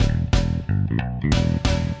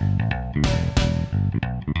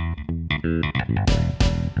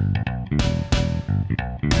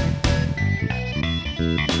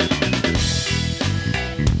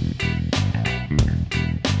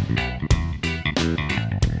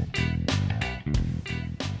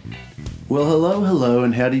Well, hello,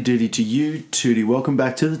 and howdy doody to you, Tootie. Welcome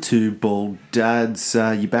back to the Two Bald Dads.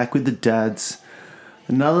 You're back with the dads.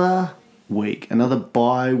 Another week, another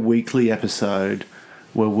bi-weekly episode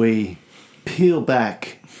where we peel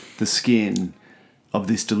back the skin of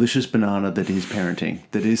this delicious banana that is parenting,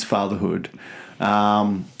 that is fatherhood.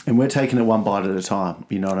 And we're taking it one bite at a time,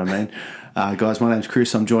 you know what I mean? Guys, my name's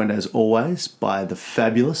Chris. I'm joined as always by the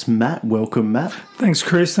fabulous Matt. Welcome, Matt. Thanks,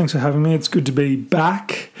 Chris. Thanks for having me. It's good to be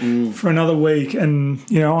back for another week. And,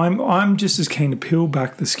 you know, I'm just as keen to peel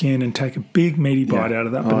back the skin and take a big meaty bite out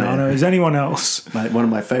of that banana as anyone else. Mate, one of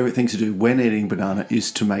my favourite things to do when eating banana is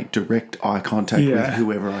to make direct eye contact with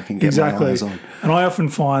whoever I can get my eyes on. And I often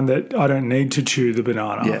find that I don't need to chew the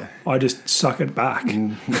banana. Yeah. I just suck it back.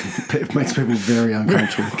 It makes people very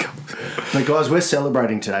uncomfortable. But guys, we're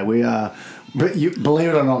celebrating today. We are, believe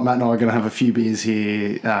it or not, Matt and I are going to have a few beers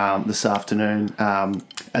here this afternoon,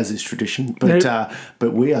 as is tradition.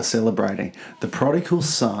 But we are celebrating. The prodigal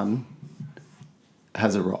son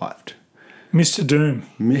has arrived. Mr. Doom.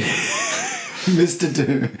 Mr.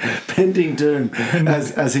 Doom, pending Doom,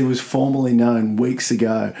 as he was formerly known weeks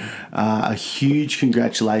ago. A huge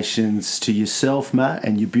congratulations to yourself, Matt,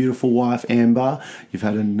 and your beautiful wife, Amber. You've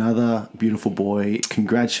had another beautiful boy.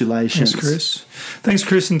 Congratulations. Thanks, Chris. Thanks,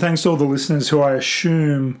 Chris, and thanks to all the listeners who I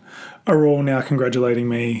assume are all now congratulating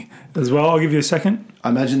me as well. I'll give you a second. I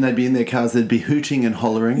imagine they'd be in their cars, they'd be hooting and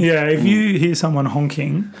hollering. Yeah, if you hear someone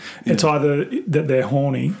honking, it's either that they're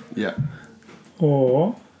horny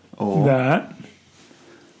or that.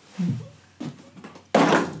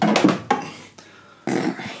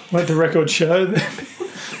 Let the record show.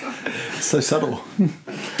 So subtle.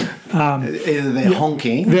 Either they're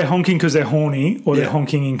honking. They're honking because they're horny, or they're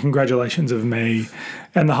honking in congratulations of me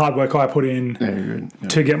and the hard work I put in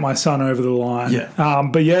to get my son over the line. Yeah.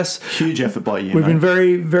 But yes. Huge effort by you, We've been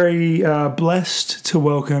very, very blessed to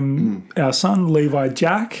welcome our son, Levi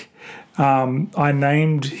Jack. I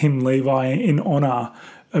named him Levi in honour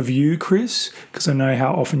of you, Chris, because I know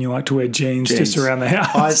how often you like to wear jeans just around the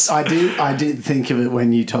house. I did think of it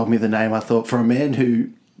when you told me the name. I thought, for a man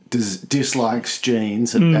who dislikes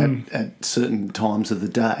jeans at certain times of the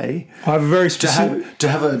day, I have a very specific to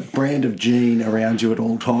have a brand of jean around you at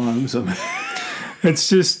all times. It's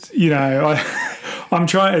just, you know, I'm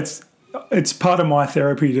trying. It's part of my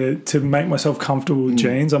therapy to make myself comfortable with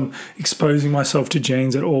jeans. I'm exposing myself to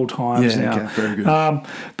jeans at all times now. Okay, very good.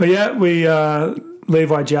 But yeah, we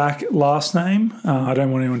Levi Jack last name. I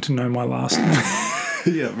don't want anyone to know my last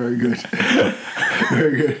name. Yeah, very good.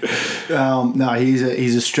 Very good. No,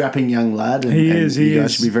 he's a strapping young lad. And, he is. You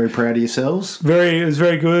guys should be very proud of yourselves. It was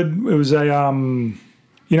very good. It was a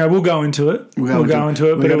you know, we'll go into it. We'll go into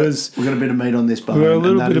it. But we've got a bit of meat on this bone. We've got a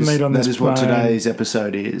little bit of meat on this bone. That is what today's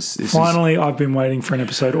episode is. Finally, I've been waiting for an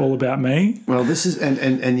episode all about me. Well, this is,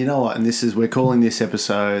 and you know what? And this is, we're calling this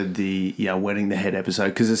episode the wetting the head episode,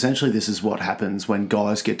 because essentially this is what happens when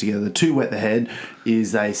guys get together to wet the head.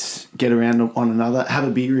 Is they get around on another, have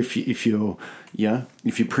a beer if you're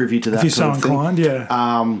privy to that. If you're so inclined,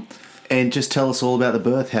 And just tell us all about the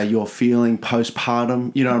birth, how you're feeling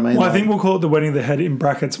postpartum. You know what I mean? Well, I think we'll call it the wedding of the head, in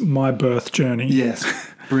brackets, my birth journey. Yes,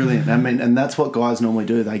 brilliant. I mean, and that's what guys normally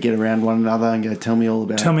do. They get around one another and go, "Tell me all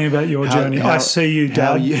about. Tell me about your journey. I see you,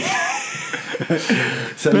 Dad."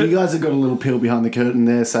 So you guys have got a little peel behind the curtain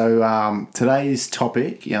there. So today's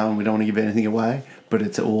topic, we don't want to give anything away, but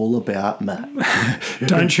it's all about Matt.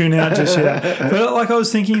 Don't tune out just yet. But like, I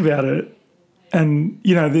was thinking about it, and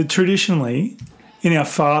you know, traditionally, in our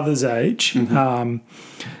father's age, you know,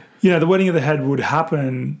 the wedding of the head would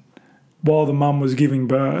happen while the mum was giving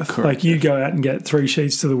birth. Correct, like, you go out and get 3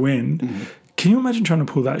 sheets to the wind. Can you imagine trying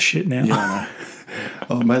to pull that shit now? Yeah, I know.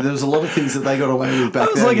 Oh, mate, there was a lot of things that they got away with back then.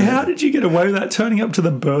 I was like, how did you get away with that? Turning up to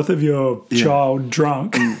the birth of your child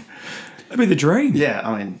drunk. That'd be the dream. Yeah,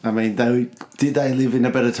 I mean, did they live in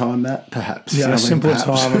a better time, Matt? Perhaps. Yeah, a simpler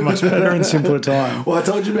time, a much better and simpler time. Well, I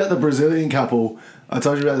told you about the Brazilian couple. And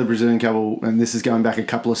this is going back a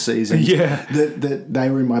couple of seasons. Yeah. That they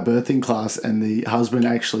were in my birthing class, and the husband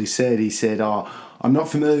actually said, "Oh, I'm not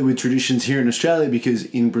familiar with traditions here in Australia, because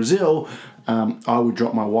in Brazil, I would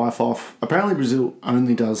drop my wife off." Apparently, Brazil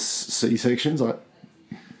only does C-sections, like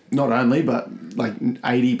not only, but like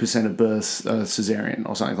 80% of births are cesarean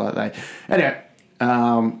or something like that. Anyway,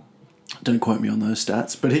 don't quote me on those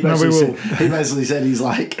stats, but he basically said,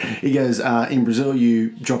 he goes, in Brazil,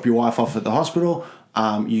 you drop your wife off at the hospital.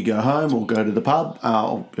 you go home or go to the pub,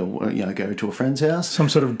 or go to a friend's house, Some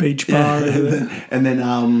sort of beach bar.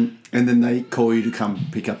 and then they call you to come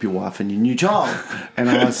pick up your wife and your new child. And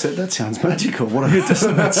I said, that sounds magical.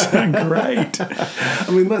 Doesn't that sound great? I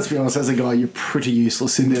mean, let's be honest, as a guy, you're pretty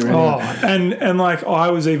useless in there. Oh, Anyway. and like I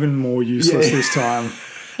was even more useless this time.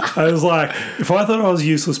 I was like, if I thought I was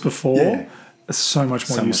useless before, it's so much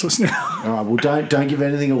more useless now. All right, well, don't give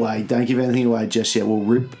anything away. Don't give anything away just yet. We'll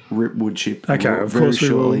rip woodchip. Okay, of course we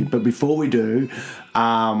will. But before we do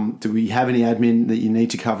we have any admin that you need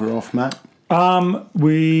to cover off, Matt?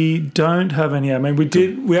 We don't have any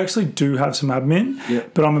admin. We actually do have some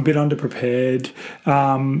admin, but I'm a bit underprepared.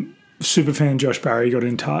 Superfan Josh Barry got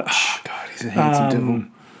in touch. Oh, God, he's a handsome devil.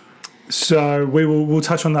 So we'll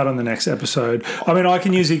touch on that on the next episode. I mean, I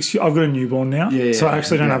can use the excuse. I've got a newborn now, so I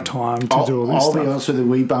actually don't have time to do all this stuff. I'll be honest with you,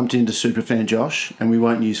 we bumped into Superfan Josh, and we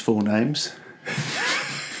won't use full names.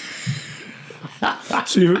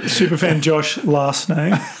 Superfan Josh, last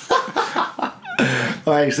name.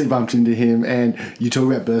 I actually bumped into him, and you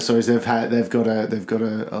talk about birth stories. They've got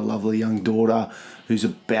a lovely young daughter who's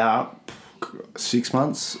about 6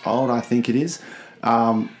 months old, I think it is.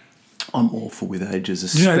 I'm awful with ages,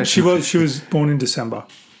 especially. She was born in December,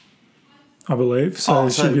 I believe. So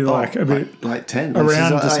she'd be like a bit like 10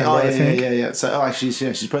 around December. I think. Yeah. So actually,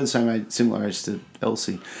 she's probably the same age, similar age to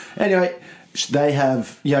Elsie. Anyway, they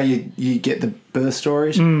have you get the birth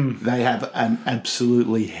stories. They have an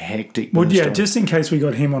absolutely hectic. Birth story. Just in case we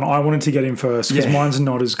got him on, I wanted to get him first because mine's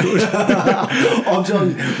not as good. I'm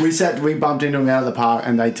telling you, we bumped into him out of the park,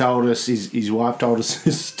 and they told us his wife told us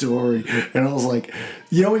his story, and I was like,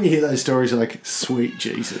 when you hear those stories, you're like, sweet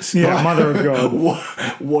Jesus, Mother of God,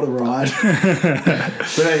 what a ride.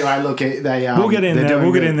 But anyway, look, we'll get in there.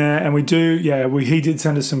 We'll get in there, and we do. Yeah, he did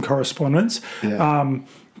send us some correspondence. Yeah.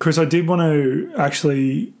 Chris, I did want to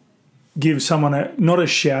actually give someone not a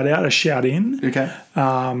shout out, a shout in. Okay.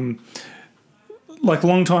 Like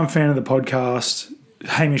long-time fan of the podcast,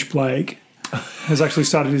 Hamish Blake has actually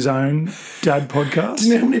started his own dad podcast. Do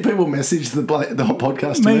you know how many people messaged the whole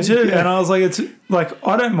podcast to me? Me too. Yeah. And I was like, it's like,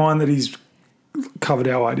 I don't mind that he's covered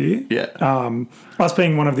our idea. Yeah. Us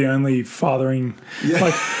being one of the only fathering,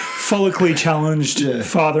 like follically challenged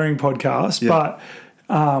fathering podcasts, but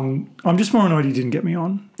I'm just more annoyed he didn't get me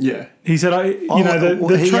on. Yeah. He said,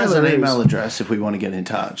 the he trailer has an is, email address if we want to get in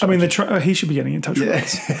touch. I mean, he should be getting in touch with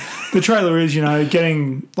us. The trailer is,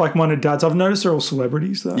 getting like-minded dads. I've noticed they're all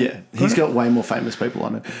celebrities, though. Yeah. He's got way more famous people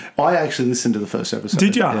on it. I actually listened to the first episode.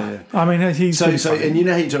 Did you? Yeah. I mean, he's so and you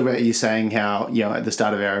know how you talk about you saying how, at the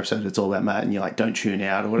start of our episode, it's all about Matt, and you're like, don't tune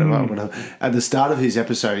out or whatever. At the start of his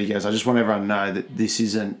episode, he goes, I just want everyone to know that this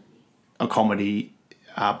isn't a comedy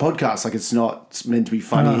podcast. Like, it's not meant to be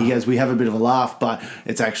funny. He goes, we have a bit of a laugh, but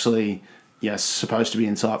it's actually supposed to be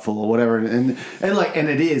insightful or whatever, and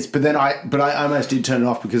it is. But I almost did turn it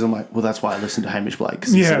off because I'm like, well, that's why I listened to Hamish Blake.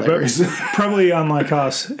 But probably unlike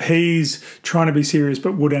us, he's trying to be serious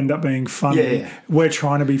but would end up being funny. Yeah. We're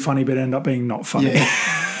trying to be funny but end up being not funny. Yeah.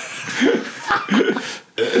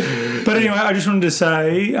 But anyway, I just wanted to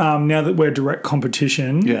say, now that we're direct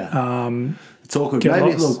competition, it's awkward.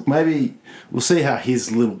 Maybe we'll see how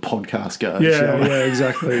his little podcast goes. Yeah,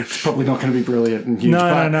 exactly. It's probably not going to be brilliant and huge. No.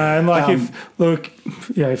 And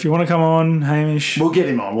if you want to come on, Hamish, we'll get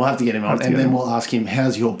him on. We'll have to get him on, and then we'll ask him,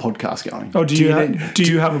 "How's your podcast going?" Oh, do you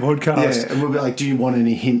have a podcast? Yeah, and we'll be like, "Do you want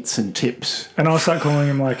any hints and tips?" And I'll start calling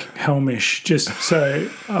him like Helmish, just so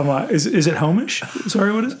I'm like, is it Helmish?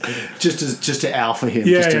 Sorry, what is it? Just to alpha him.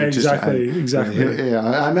 Yeah, exactly. Yeah,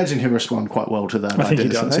 I imagine he'll respond quite well to that. I think he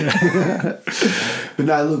does. Yeah. But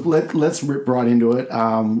no, look, let's rip right into it.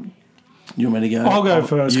 You want me to go? I'll go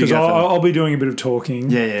first because I'll be doing a bit of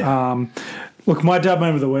talking. Yeah. Look, my dad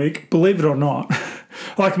moment of the week, believe it or not,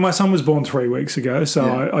 like my son was born 3 weeks ago,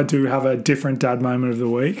 so I do have a different dad moment of the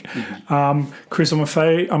week. Mm-hmm. Chris, I'm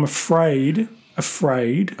afraid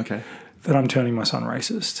that I'm turning my son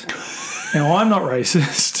racist. Now, I'm not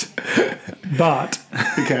racist, but...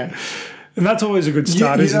 Okay. And that's always a good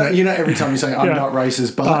start, isn't it? You know, every time you say, I'm not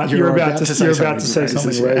racist, but you're about to say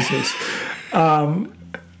something racist.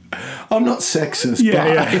 I'm not sexist,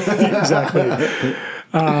 but... exactly.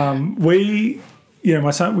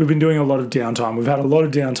 My son, we've been doing a lot of downtime. We've had a lot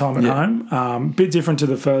of downtime at home. Bit different to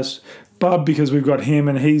the first bub because we've got him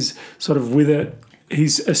and he's sort of with it.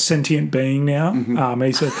 He's a sentient being now.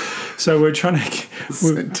 Mm-hmm. So we're trying to...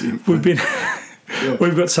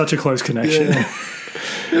 We've got such a close connection.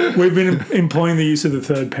 Yeah. We've been employing the use of the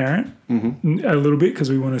third parent a little bit because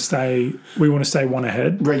we want to stay one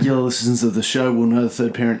ahead. Regular listeners of the show will know the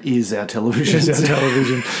third parent is our television.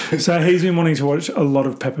 So he's been wanting to watch a lot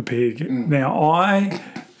of Peppa Pig. Now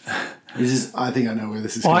I think I know where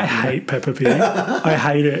this is I going. hate Peppa Pig. I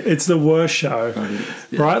hate it. It's the worst show.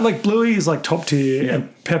 Yeah. Right? Like Bluey is like top tier Yeah.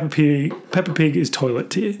 and Peppa Pig is toilet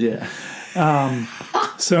tier. Yeah.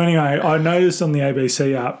 So anyway, I noticed on the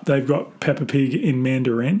ABC app they've got Peppa Pig in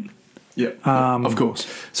Mandarin. Yeah. Of course.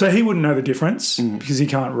 So he wouldn't know the difference because he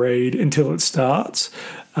can't read until it starts.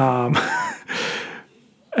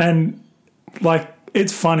 And like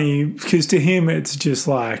it's funny because to him it's just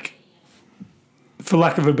like, for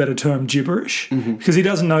lack of a better term, gibberish because he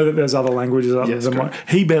doesn't know that there's other languages other Yes, than correct. what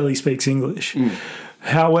he barely speaks English.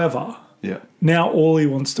 However, Yeah. now all he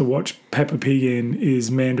wants to watch Peppa Pig in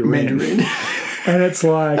is Mandarin. Mandarin. And it's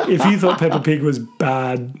like, if you thought Peppa Pig was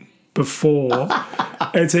bad before,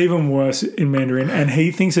 it's even worse in Mandarin. And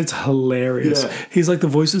he thinks it's hilarious. Yeah. He's like, the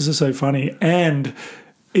voices are so funny. And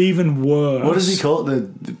even worse. What does he call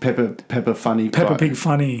it? The Peppa Funny? Peppa Pig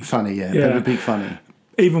funny. Funny, yeah. Yeah. Peppa Pig Funny.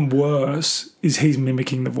 Even worse is he's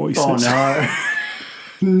mimicking the voices. Oh, no.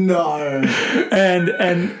 No.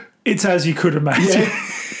 And it's as you could imagine.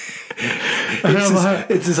 And I'm like,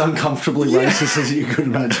 It's as uncomfortably racist as you could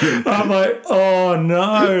imagine. I'm like, oh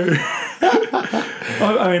no.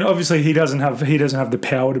 I mean, obviously he doesn't have the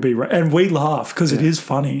power to be, and we laugh because it is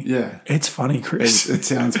funny. Yeah. It's funny, Chris. It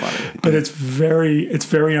sounds funny. But it's very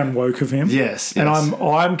unwoke of him. Yes, And yes.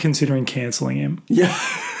 I'm considering cancelling him. Yeah.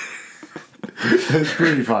 It's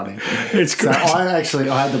pretty funny. It's So great.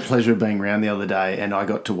 I had the pleasure of being around the other day and I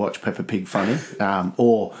got to watch Peppa Pig Funny.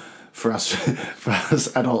 Or for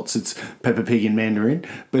us adults, it's Peppa Pig in Mandarin.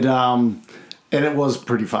 But and it was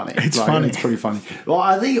pretty funny. It's funny. It's pretty funny. Well,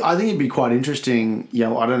 I think it'd be quite interesting. You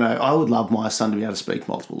know, I don't know. I would love my son to be able to speak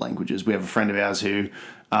multiple languages. We have a friend of ours who,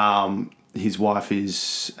 his wife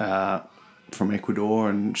is from Ecuador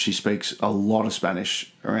and she speaks a lot of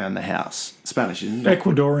Spanish around the house. Spanish, isn't it?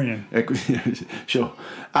 Ecuadorian. Sure.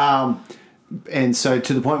 And so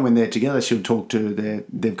to the point when they're together, she'll talk to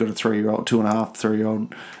they've got a 3-year-old, 2.5,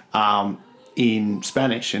 3-year-old, in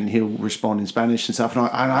Spanish, and he'll respond in Spanish and stuff. And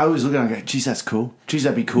I always look at it and go, geez, that's cool. Geez,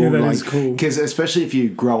 that'd be cool. Yeah, that is cool. Because especially if you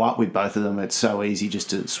grow up with both of them, it's so easy just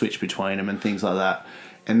to switch between them and things like that.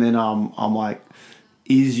 And then I'm like,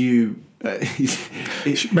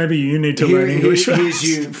 Maybe you need to learn English Here's first.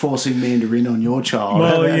 you forcing Mandarin on your child.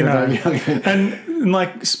 Well, At a you know, very young age. and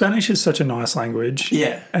like Spanish is such a nice language.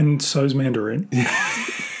 Yeah. And so's Mandarin.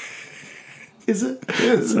 Is it?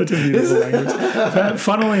 Such a beautiful language. But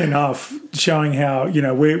funnily enough, showing how, you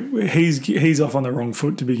know, he's off on the wrong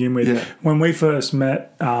foot to begin with. Yeah. When we first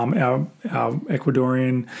met our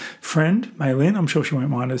Ecuadorian friend, Maylin, I'm sure she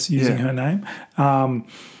won't mind us using her name.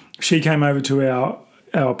 She came over to our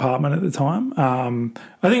apartment at the time.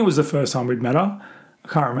 I think it was the first time we'd met her. I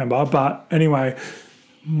can't remember. But anyway,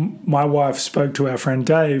 my wife spoke to our friend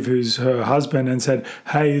Dave, who's her husband, and said,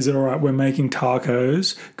 hey, is it all right? We're making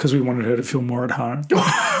tacos because we wanted her to feel more at home.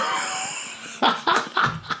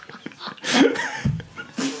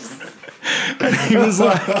 And he was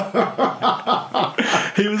like,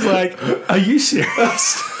 are you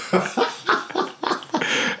serious?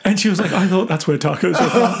 And she was like, I thought that's where tacos were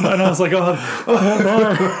from. And I was like, oh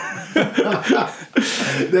no.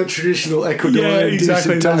 The traditional Ecuadorian Yeah,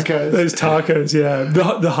 exactly. dish of tacos. Those tacos, yeah.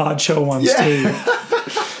 The hard shell ones too.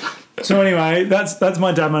 So anyway, that's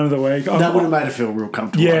my dad moment of the week. That would have made her feel real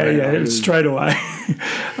comfortable. Yeah, straight away.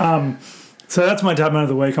 So that's my dad moment of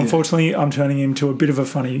the week. Unfortunately, I'm turning him to a bit of a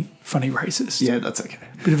funny racist. Yeah, that's okay.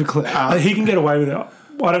 Bit of a he can get away with it.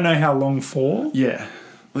 I don't know how long for. Yeah.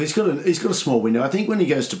 Well, he's got a small window. I think when he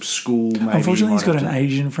goes to school, maybe. Unfortunately, he's got an an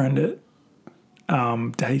Asian friend at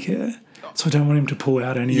daycare, so I don't want him to pull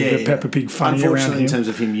out any of the Peppa Pig funny around Unfortunately, him. in terms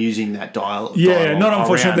of him using that dial. Yeah, not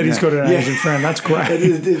unfortunate around, that he's got an Asian friend. That's great.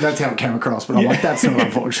 That's how it came across, but I'm like, that's not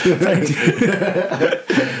unfortunate.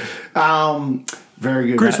 Very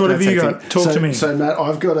good, Chris, Matt. what have That's you got? excellent. Talk to me. So, Matt,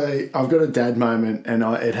 I've got a dad moment, and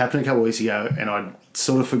it happened a couple of weeks ago, and I'd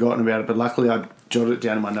sort of forgotten about it, but luckily I jotted it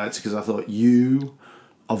down in my notes because I thought you,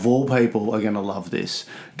 of all people, are going to love this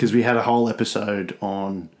because we had a whole episode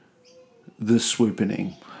on the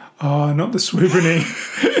swoopening. Oh, not the swoopening.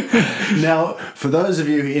 Now, for those of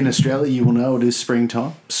you in Australia, you will know it is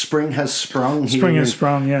springtime. Spring has sprung here. Spring has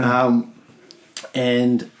sprung, yeah.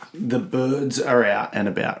 And the birds are out and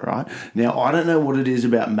about, right? Now, I don't know what it is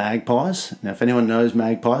about magpies. Now, if anyone knows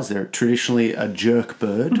magpies, they're traditionally a jerk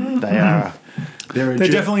bird. They're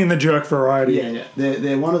definitely in the jerk variety. Yeah.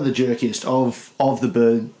 They're one of the jerkiest of the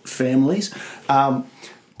bird families. But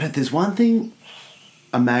there's one thing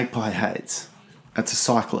a magpie hates. That's a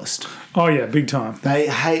cyclist. Oh, yeah, big time. They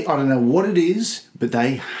hate, I don't know what it is, but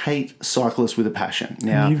they hate cyclists with a passion.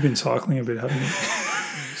 Now, You've been cycling a bit, haven't you?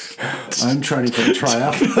 I'm training for a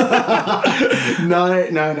triathlon.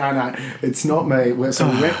 No. It's not me. So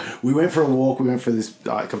we went for a walk. We went for this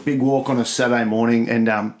like a big walk on a Saturday morning,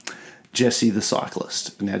 and Jesse the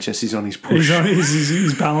cyclist. Now Jesse's on his push. He's on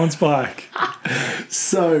his balance bike.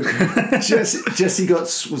 So Jesse got.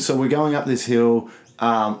 So we're going up this hill.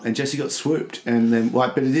 And Jesse got swooped, and then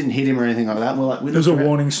but it didn't hit him or anything like that. We're like, It was a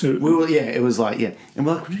warning suit. It was like, and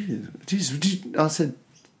we're like, what did you? I said,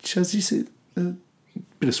 Shaz, you see a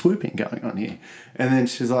bit of swooping going on here? And then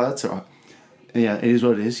she's like, that's all right. Yeah, it is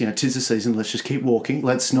what it is. 'Tis the season. Let's just keep walking.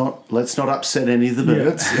 Let's not upset any of the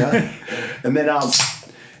birds. Yeah.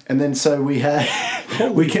 And then so we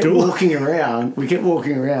kept walking around. We kept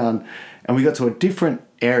walking around, and we got to a different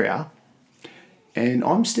area. And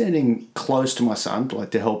I'm standing close to my son,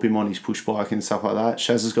 like to help him on his push bike and stuff like that.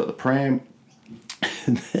 Shaz has got the pram.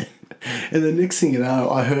 And the next thing you know,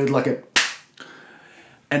 I heard like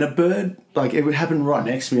and a bird, like it would happen right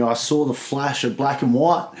next to me. I saw the flash of black and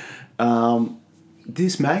white.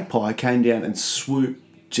 This magpie came down and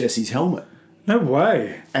swooped Jesse's helmet. No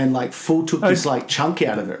way. And like full took this like chunk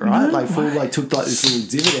out of it, right? No like full way. like took like this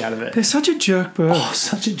little divot out of it. They're such a jerk bird. Oh,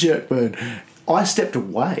 such a jerk bird. I stepped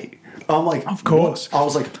away. I'm like, of course. What? I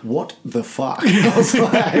was like, what the fuck? I was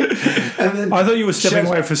like, and then I thought you were stepping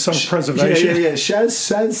away for self-preservation. Yeah.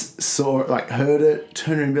 Shaz saw it, like heard it,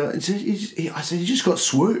 turned around and be like, I said, he just got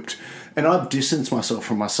swooped. And I've distanced myself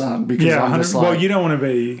from my son because I'm just like... Well, you don't want to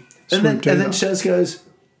be swooped and then Shaz goes,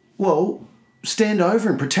 well... stand over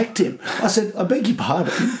and protect him. I said, I beg your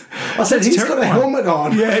pardon. I said, he's got a helmet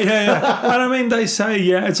on. Yeah. And I mean, they say,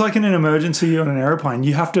 it's like in an emergency on an airplane.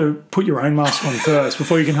 You have to put your own mask on first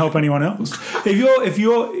before you can help anyone else. If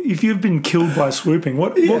you've been killed by swooping,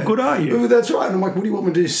 what good are you? Well, that's right. And I'm like, what do you want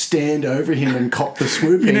me to do? Stand over him and cop the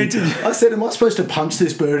swooping? I said, am I supposed to punch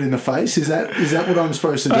this bird in the face? Is that what I'm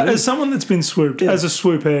supposed to do? As someone that's been swooped, as a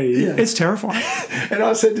swoopee, it's terrifying. And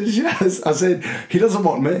I said to Jazz, he doesn't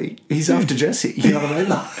want me. He's after Jazz. You know what I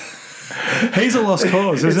mean? He's a lost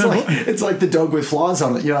cause, isn't it? It's like the dog with flies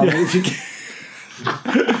on it, you know what I mean?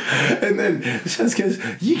 And then Shaz goes,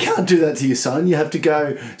 you can't do that to your son. You have to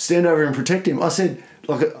go stand over and protect him. I said,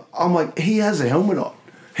 I'm like, he has a helmet on.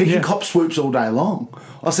 He can cop swoops all day long.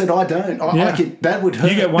 I said, I don't. That would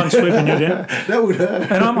hurt. You get one swoop and you're down. That would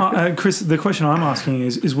hurt. And I'm Chris, the question I'm asking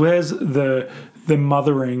is where's the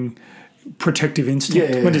mothering protective instinct?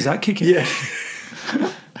 Yeah. When does that kick in? Yeah.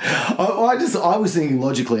 I was thinking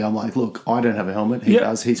logically. I'm like, look, I don't have a helmet. He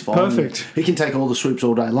does. He's fine. Perfect. He can take all the swoops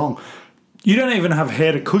all day long. You don't even have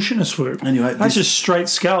hair to cushion a swoop. Anyway, that's just straight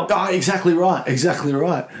scalp. Oh, exactly right.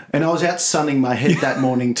 And I was out sunning my head that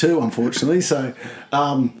morning too, unfortunately. So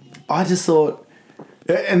I just thought,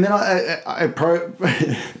 and then I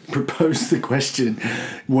proposed the question,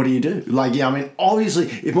 what do you do? Like, I mean, obviously,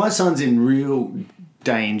 if my son's in real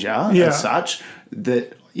danger as such,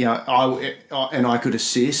 that... I could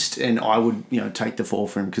assist, and I would, take the fall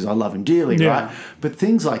for him because I love him dearly, right? But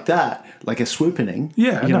things like that, like a swoopening,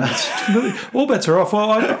 it's really, all bets are off. Well,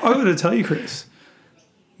 I got to tell you, Chris,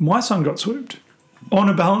 my son got swooped on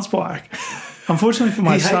a balance bike. Unfortunately for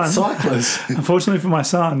my son, hates cyclists. Unfortunately for my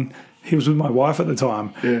son, he was with my wife at the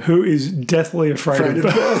time, who is deathly afraid of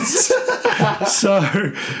birds.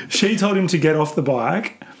 So she told him to get off the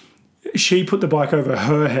bike. She put the bike over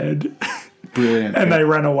her head. Brilliant. And they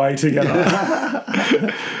ran away together.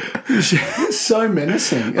 It's so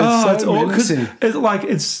menacing. It's menacing.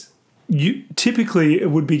 Typically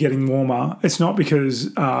it would be getting warmer. It's not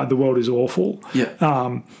because the world is awful. Yeah.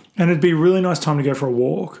 And it'd be a really nice time to go for a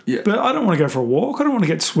walk. Yeah. But I don't want to go for a walk. I don't want to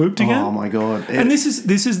get swooped again. Oh my God. And this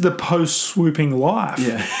is the post-swooping life.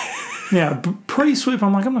 Yeah. Now, pre-swoop,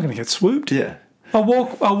 I'm like, I'm not going to get swooped. Yeah. I'll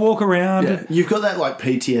walk around. Yeah. You've got that like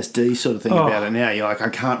PTSD sort of thing about it now. You're like, I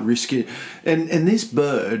can't risk it. And this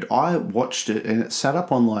bird, I watched it and it sat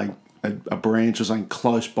up on like a branch or something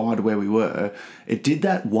close by to where we were. It did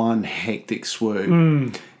that one hectic swoop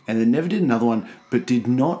and then never did another one, but did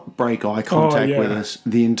not break eye contact with us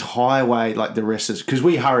the entire way, like the rest of us, because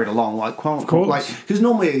we hurried along like, because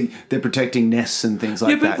normally they're protecting nests and things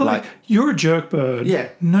like that. Like you're a jerk bird. Yeah.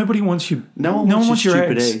 Nobody wants you. No one wants your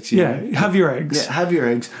stupid eggs. Have your eggs. Yeah, have your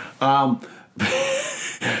eggs.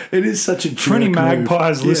 It is such a jerk For any move.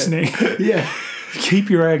 magpies listening. Yeah. Keep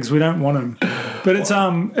your eggs. We don't want them. But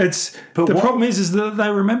the problem is that they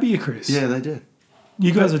remember you, Chris. Yeah, they do.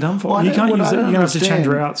 You guys are done for. You can't use it. You're going to have to change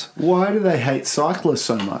routes. Why do they hate cyclists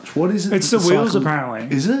so much? What is it? It's the wheels,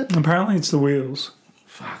 apparently. Is it? Apparently, it's the wheels.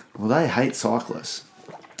 Fuck. Well, they hate cyclists.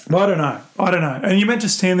 Well, I don't know. And you're meant to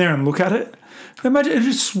stand there and look at it. Imagine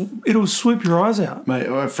it'll swoop your eyes out. Mate,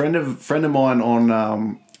 a friend of mine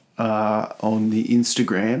on on the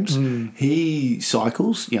Instagrams. He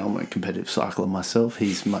cycles. I'm a competitive cycler myself.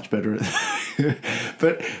 He's much better at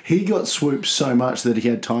but he got swooped so much that he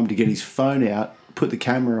had time to get his phone out, put the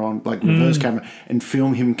camera on, like reverse camera, and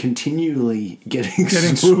film him continually getting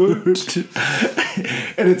swooped.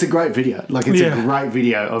 And it's a great video. Like, it's a great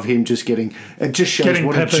video of him just getting... It just shows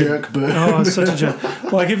what peppered. A jerk bird. Oh, such a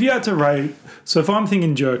jerk. Like, if you had to rate... So if I'm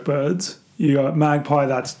thinking jerk birds, you got magpie,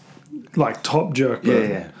 that's like top jerk bird.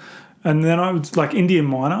 Yeah. And then I would... Like, Indian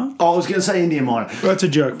Myna. Oh, I was going to say Indian Myna. That's a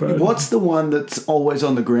jerk bird. What's the one that's always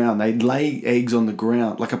on the ground? They lay eggs on the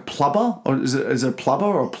ground. Like a plubber? Or is it a plubber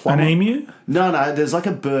or a plumber? An emu? No. There's like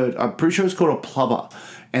a bird. I'm pretty sure it's called a plubber.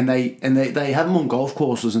 And they have them on golf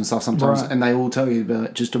courses and stuff sometimes, and they will tell you about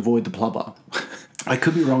it, just avoid the plubber. I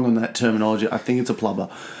could be wrong on that terminology. I think it's a plubber.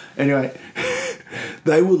 Anyway,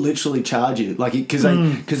 they will literally charge you, like, because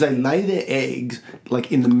they lay their eggs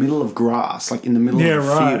like in the middle of grass, like in the middle of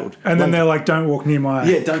the field, and then they're like, "Don't walk near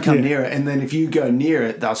my don't come near it." And then if you go near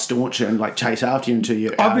it, they'll staunch you and like chase after you until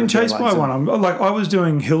you. I've been chased by one. I was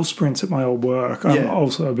doing hill sprints at my old work. I'm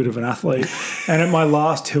also a bit of an athlete, and at my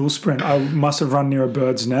last hill sprint, I must have run near a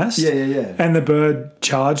bird's nest. Yeah. And the bird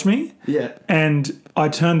charged me. Yeah. And I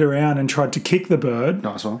turned around and tried to kick the bird.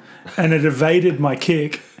 Nice one. And it evaded my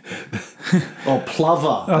kick.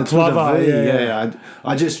 Plover. A plover, yeah.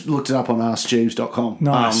 I just looked it up on AskJeeves.com.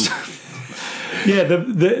 Nice.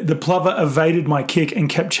 The plover evaded my kick and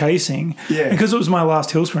kept chasing. Yeah. And because it was my last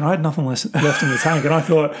hill sprint, I had nothing left in the tank. And I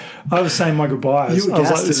thought, I was saying my goodbyes. You were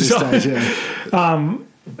gassed at this stage,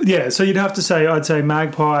 yeah. So you'd have to say, I'd say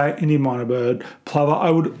magpie, Indian Myna bird, plover.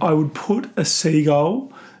 I would put a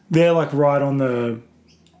seagull. They're like right on the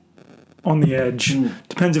edge.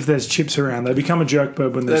 Depends if there's chips around. They become a jerk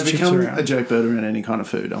bird when there's chips around. They become a jerk bird around any kind of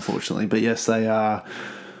food, unfortunately. But yes, they are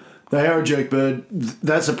a jerk bird.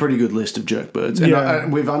 That's a pretty good list of jerk birds.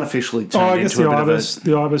 And we've unofficially turned into a bit of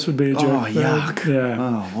the ibis would be a jerk bird. Yuck.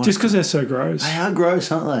 Yeah. Just because they're so gross. They are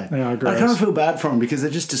gross, aren't they? They are gross. I kind of feel bad for them because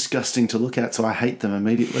they're just disgusting to look at, so I hate them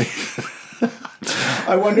immediately.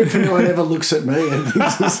 I wonder if anyone ever looks at me and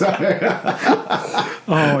thinks the same.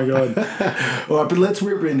 Oh my god! All right, but let's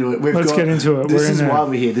rip into it. Let's get into it. This is why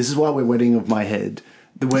we're here. This is why we're wedding of my head.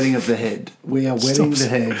 The wedding of the head. We are wedding the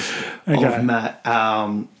head of Matt.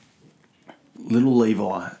 Little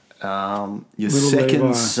Levi, your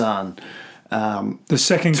second son. The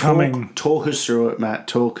second coming. Talk us through it,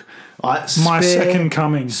 Matt. My second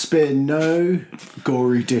coming. Spare no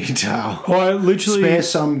gory detail. I literally spare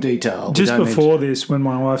some detail. Just before this, when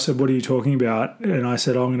my wife said, "What are you talking about?" and I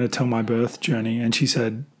said, "I'm going to tell my birth journey," and she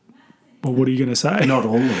said, "Well, what are you going to say?" Not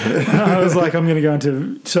all of it. I was like, "I'm going to go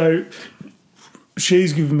into." So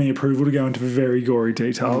she's given me approval to go into very gory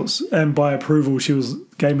details, and by approval,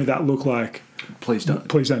 gave me that look like, "Please don't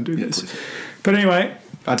do this." Please. But anyway,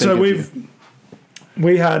 so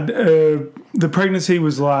we had the pregnancy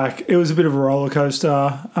was like, it was a bit of a roller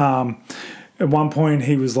coaster. At one point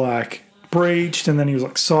he was like breached, and then he was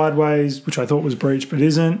like sideways, which I thought was breached but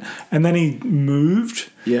isn't, and then he moved,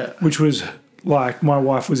 which was like, my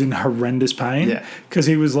wife was in horrendous pain because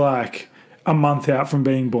he was like a month out from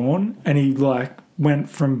being born, and he like went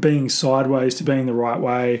from being sideways to being the right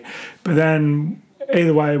way, but then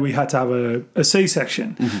either way we had to have a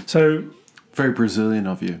C-section. So very Brazilian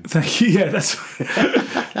of you. Thank you. Yeah,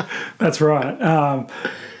 that's right.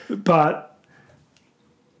 But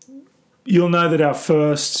you'll know that our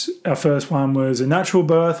first one was a natural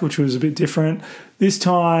birth, which was a bit different. This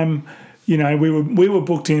time, we were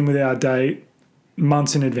booked in with our date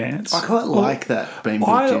months in advance. I quite like that, being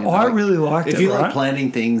booked in. I really liked it. If you like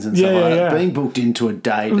planning things and stuff like that, being booked into a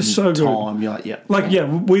date and so time, good. You're like,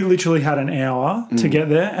 we literally had an hour to get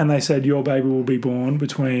there, and they said your baby will be born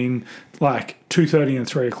between like 2:30 and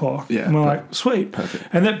 3 o'clock. Yeah, and we're like, sweet.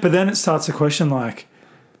 Perfect. But then it starts the question like,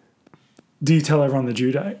 do you tell everyone the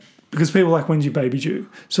due date? Because people are like, when's your baby due?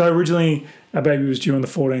 So originally our baby was due on the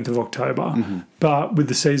 14th of October, but with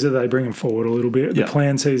the Caesar they bring him forward a little bit, the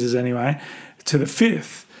planned Caesars anyway, to the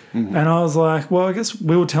 5th. And I was like, well, I guess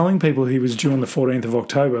we were telling people he was due on the 14th of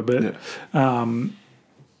October, but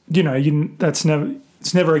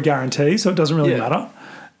it's never a guarantee, so it doesn't really matter.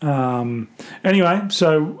 Anyway,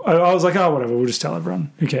 so I was like, oh, whatever, we'll just tell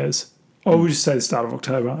everyone. Who cares? Or we'll just say the start of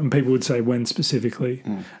October, and people would say when specifically,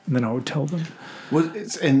 and then I would tell them. So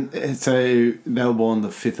they were born the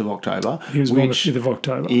 5th of October. He was born the 5th of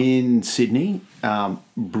October. In Sydney.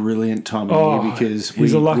 Brilliant time of year because we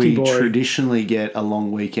traditionally get a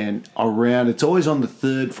long weekend around. It's always on the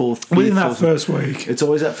 3rd, 4th, 5th. Within that first week. It's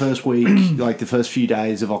always that first week, like the first few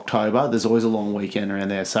days of October. There's always a long weekend around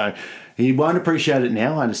there. So He won't appreciate it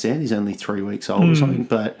now, I understand. He's only 3 weeks old or something.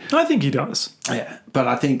 But I think he does. yeah, but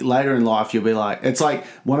I think later in life you'll be like, it's like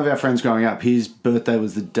one of our friends growing up, his birthday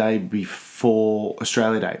was the day before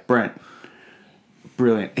Australia Day. Brent.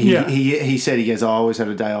 Brilliant. He said, he goes, I always had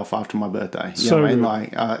a day off after my birthday. You know what I mean?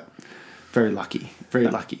 Like, very lucky. Very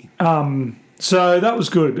lucky. So that was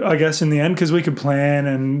good, I guess, in the end, because we could plan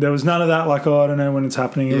and there was none of that, like, oh, I don't know when it's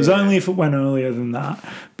happening. It was only if it went earlier than that.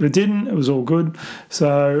 But it didn't. It was all good.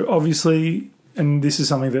 So obviously, and this is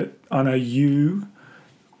something that I know you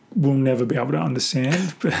will never be able to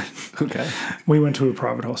understand, but Okay. we went to a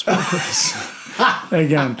private hospital, Chris.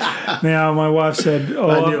 Again. Now, my wife said,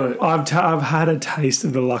 I knew it. I've had a taste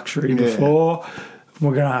of the luxury before.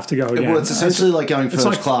 We're going to have to go again. Well, it's essentially like going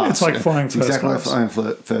first class. It's like flying first class. Exactly like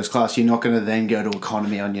flying first class. You're not going to then go to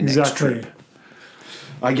economy on your next trip.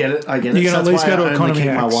 I get it. You're going to at least go to economy. I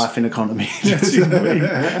keep my wife in economy.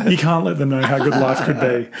 You can't let them know how good life could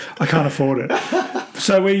be. I can't afford it.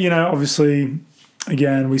 So we, obviously,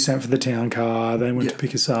 again, we sent for the town car. They went to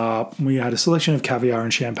pick us up. We had a selection of caviar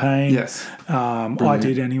and champagne. Yes. I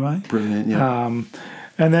did anyway. Brilliant, yeah.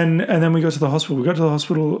 And then we got to the hospital. We got to the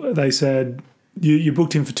hospital. They said, you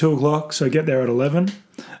booked in for 2 o'clock, so get there at 11.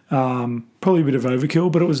 Probably a bit of overkill,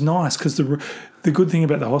 but it was nice because the good thing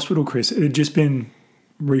about the hospital, Chris, it had just been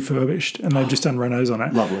refurbished and they've just done renos on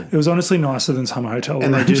it. Lovely. It was honestly nicer than some hotel.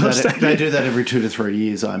 And they do that every 2 to 3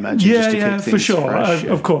 years, I imagine. Yeah, just to keep things for sure. fresh,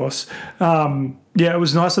 Of course. It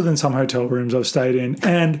was nicer than some hotel rooms I've stayed in.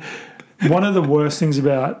 And one of the worst things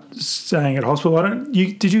about staying at hospital,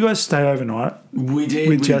 did you guys stay overnight? We did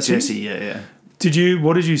with with Jesse? Yeah.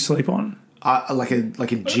 What did you sleep on? Like a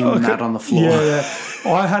gym mat on the floor. Yeah.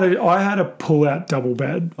 I had a pull-out double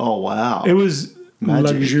bed. Oh, wow. It was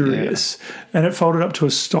Magic, luxurious. And it folded up to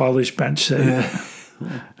a stylish bench seat. Yeah.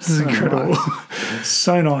 This is incredible.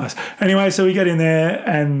 So nice. Anyway, so we get in there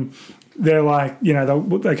and they're like,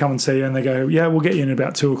 they come and see you and they go, yeah, we'll get you in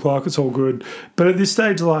about 2 o'clock. It's all good. But at this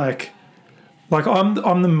stage, like I'm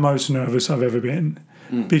the most nervous I've ever been.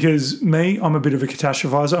 Because I'm a bit of a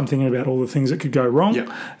catastrophizer. I'm thinking about all the things that could go wrong. Yep.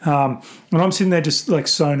 And I'm sitting there just like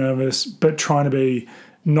so nervous, but trying to be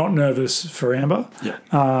not nervous for Amber.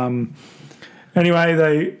 Yeah.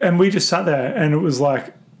 Anyway, we just sat there and it was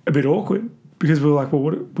like a bit awkward because we were like, well,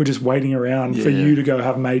 we're just waiting around for you to go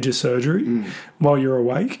have major surgery while you're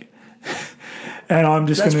awake. And I'm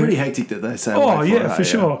just That's pretty hectic that they say. Oh, yeah, for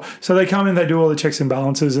sure. So they come in, they do all the checks and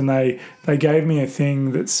balances, and they gave me a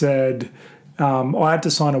thing that said I had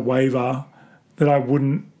to sign a waiver that I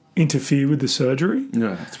wouldn't interfere with the surgery.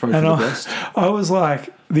 Yeah, it's probably for the best. I was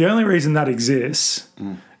like, the only reason that exists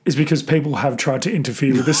is because people have tried to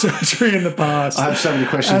interfere with the surgery in the past. I have so many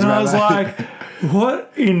questions and about that. I was like,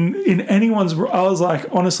 what in anyone's... I was like,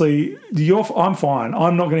 honestly, I'm fine.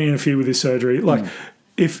 I'm not going to interfere with this surgery. Like,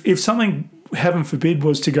 if something, heaven forbid,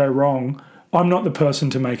 was to go wrong, I'm not the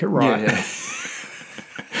person to make it right. Yeah.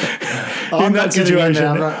 In that situation.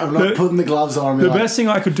 I'm not putting the gloves on. The best thing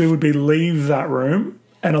I could do would be leave that room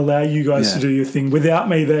and allow you guys to do your thing without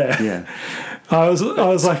me there. Yeah. I was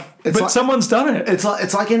like, but someone's done it. It's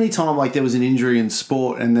like any time like there was an injury in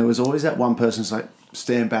sport and there was always that one person who's like,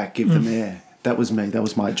 stand back, give them air. That was me. That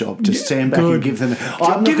was my job. Just stand back and give them.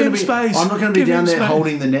 I'm not going to be down there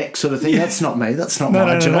holding the neck sort of thing. That's not me. That's not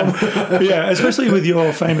my job. No. Yeah, especially with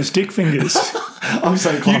your famous dick fingers. I'm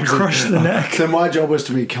so clumsy. You crush the neck. So my job was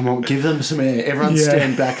to be, come on, give them some air. Everyone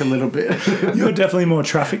stand back a little bit. You're definitely more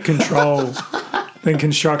traffic control than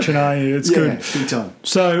construction, are you? It's good. Big time.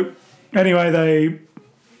 So anyway,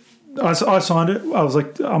 I signed it. I was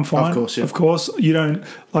like, I'm fine. Of course, yeah. Of course. You don't,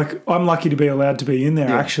 like, I'm lucky to be allowed to be in there,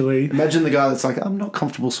 actually. Imagine the guy that's like, I'm not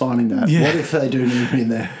comfortable signing that. Yeah. What if they do need me in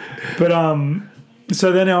there? But,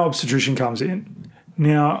 so then our obstetrician comes in.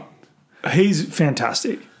 Now, he's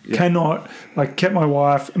fantastic. Yeah. Kept my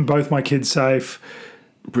wife and both my kids safe.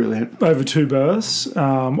 Brilliant. Over 2 births.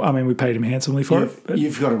 We paid him handsomely for it. But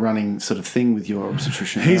you've got a running sort of thing with your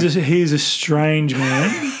obstetrician. He's a strange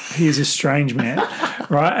man. He is a strange man,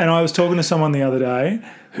 right? And I was talking to someone the other day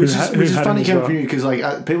which is funny coming from you because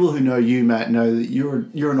people who know you, Matt, know that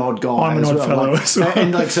you're an odd guy. I'm an odd fellow as well.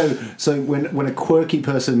 And so when a quirky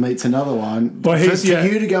person meets another one, for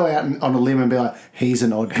you to go out on a limb and be like, he's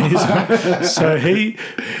an odd guy. So he.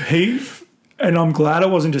 And I'm glad it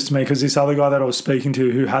wasn't just me because this other guy that I was speaking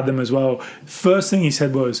to who had them as well, first thing he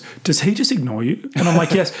said was, does he just ignore you? And I'm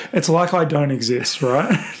like, yes, it's like I don't exist,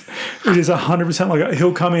 right? It is 100% like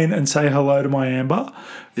he'll come in and say hello to my Amber,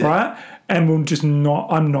 right? And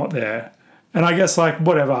I'm not there. And I guess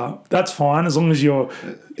whatever, that's fine as long as you're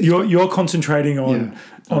concentrating on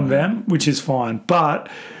them, which is fine.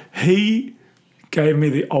 But he gave me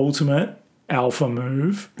the ultimate alpha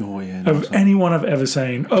move Oh, yeah. of nice one. anyone I've ever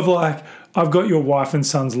seen. Of like, I've got your wife and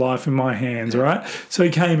son's life in my hands, right? So he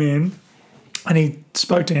came in and he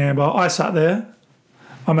spoke to Amber. I sat there.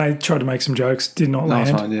 Tried to make some jokes. Did not Nice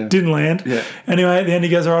land. one, yeah. Didn't land. Yeah. Anyway, at the end he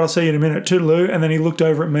goes, all right, I'll see you in a minute. Toodaloo. And then he looked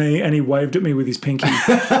over at me and he waved at me with his pinky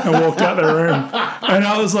and walked out the room. And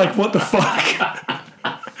I was like, what the fuck?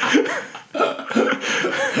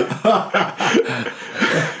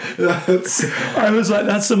 I was like,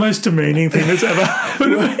 that's the most demeaning thing that's ever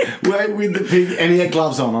happened to me. Wait, with the pig, and he had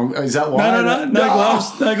gloves on. Is that why? No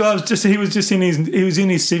gloves, no gloves. Just he was in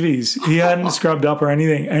his civvies. He hadn't scrubbed up or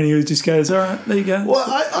anything, and he was just goes, all right, there you go. Well,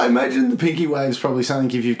 I imagine the pinky wave's probably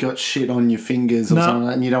something if you've got shit on your fingers or something,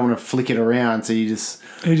 and you don't want to flick it around, so you just.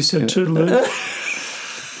 He just said toodaloo.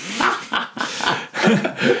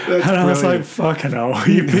 And I was like, fucking hell.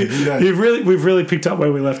 We've really picked up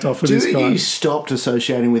where we left off with Do you this think guy. he stopped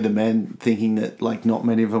associating with the men, thinking that like not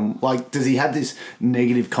many of them does he have this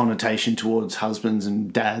negative connotation towards husbands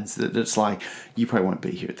and dads that it's like you probably won't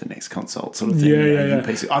be here at the next consult sort of thing? Yeah.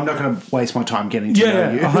 I'm not going to waste my time getting to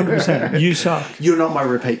know you. 100%. You suck. You're not my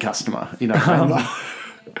repeat customer. You know.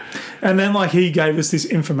 And then like he gave us this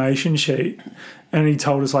information sheet, and he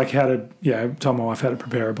told us like told my wife how to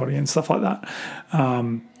prepare her body and stuff like that.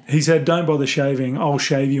 He said, don't bother shaving. I'll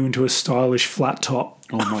shave you into a stylish flat top.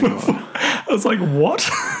 Oh my God. I was like, what?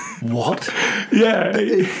 What?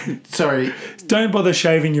 Yeah. Sorry. Don't bother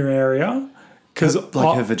shaving your area. Cause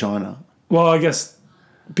her vagina. Well, I guess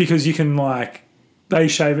because you can they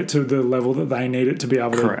shave it to the level that they need it to be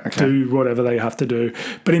able to do whatever they have to do.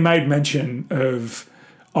 But he made mention of,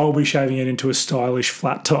 I'll be shaving it into a stylish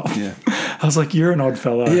flat top. Yeah. I was like, you're an odd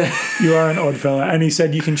fella. Yeah. You are an odd fella. And he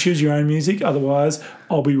said, you can choose your own music. Otherwise,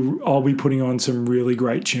 I'll be putting on some really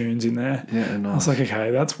great tunes in there. Yeah, nice. I was like,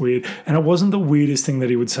 okay, that's weird. And it wasn't the weirdest thing that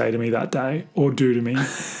he would say to me that day or do to me.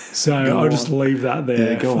 So I'll just leave that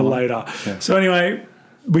there for later. Yeah. So anyway,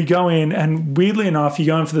 we go in, and weirdly enough, you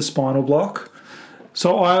go in for the spinal block.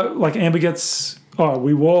 So Amber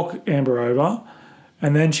we walk Amber over,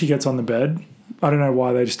 and then she gets on the bed. I don't know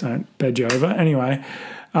why they just don't bed you over. Anyway,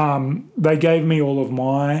 they gave me all of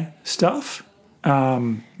my stuff.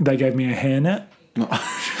 They gave me a hairnet,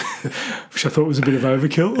 which I thought was a bit of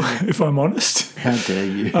overkill, if I'm honest. How dare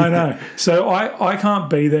you? I know. So I can't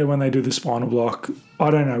be there when they do the spinal block. I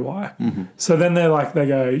don't know why. Mm-hmm. So then they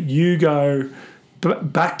go, you go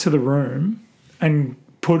back to the room and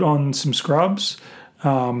put on some scrubs.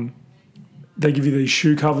 They give you these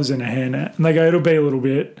shoe covers and a hairnet. And they go, it'll be a little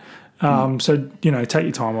bit. So, take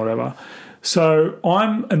your time or whatever. So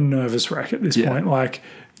I'm a nervous wreck at this point.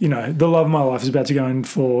 The love of my life is about to go in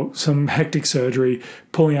for some hectic surgery,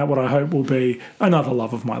 pulling out what I hope will be another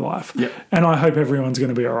love of my life. Yep. And I hope everyone's going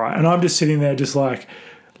to be all right. And I'm just sitting there just like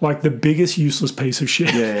the biggest useless piece of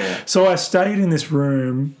shit. Yeah. So I stayed in this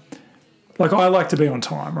room. I like to be on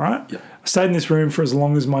time, right? Yep. I stayed in this room for as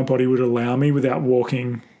long as my body would allow me without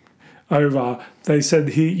walking over. They said,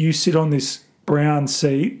 here, you sit on this brown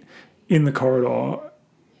seat in the corridor.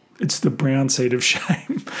 It's the brown seat of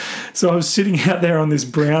shame. So I was sitting out there on this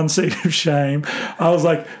brown seat of shame. I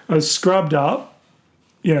was scrubbed up.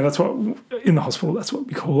 That's what, in the hospital, that's what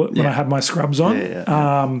we call it, when I had my scrubs on.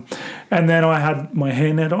 Yeah. And then I had my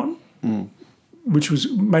hairnet on, which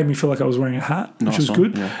made me feel like I was wearing a hat, which was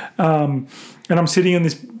good. Yeah. And I'm sitting in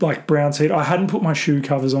this brown seat. I hadn't put my shoe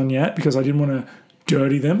covers on yet because I didn't want to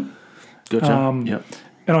dirty them. Gotcha. Yep.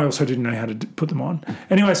 And I also didn't know how to put them on.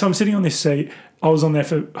 Anyway, so I'm sitting on this seat. I was on there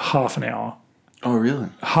for half an hour. Oh, really?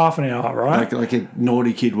 Half an hour, right? Like a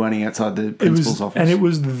naughty kid running outside the principal's office. And it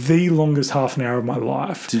was the longest half an hour of my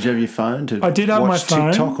life. Did you have your phone to I did have my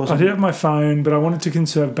phone. TikTok or something? I did have my phone, but I wanted to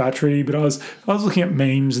conserve battery. But I was looking at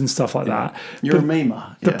memes and stuff like that. You're a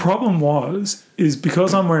memer. The problem is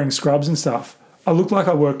because I'm wearing scrubs and stuff, I look like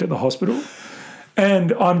I worked at the hospital.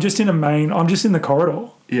 And I'm just in the corridor.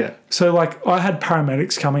 Yeah. So I had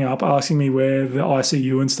paramedics coming up asking me where the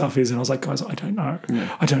ICU and stuff is, and I was like, guys, I don't know.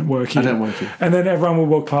 Yeah. I don't work here. And then everyone would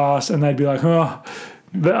walk past and they'd be like, oh,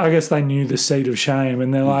 I guess they knew the seat of shame,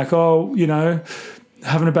 and they're like, oh,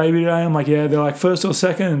 having a baby today? I'm like, yeah. They're like, first or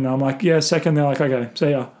second? And I'm like, yeah, second. They're like, okay,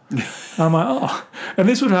 see ya. I'm like, oh. And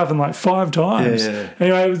this would happen 5 times. Yeah.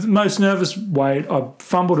 Anyway, it was the most nervous wait. I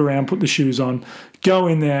fumbled around, put the shoes on, go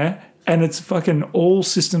in there, and it's fucking all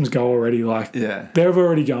systems go already. They're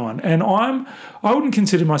already going. And I wouldn't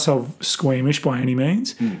consider myself squeamish by any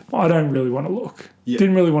means. I don't really want to look. Yeah.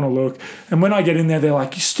 Didn't really want to look. And when I get in there, they're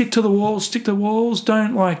like, you stick to the walls,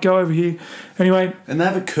 don't go over here. Anyway. And they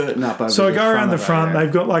have a curtain up over So I go around the front.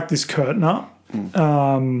 They've got this curtain up.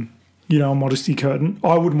 a modesty curtain.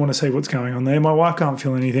 I wouldn't want to see what's going on there. My wife can't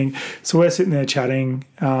feel anything. So we're sitting there chatting.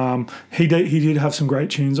 He did have some great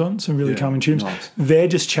tunes on, some really calming tunes. Nice. They're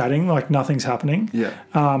just chatting, like nothing's happening. Yeah.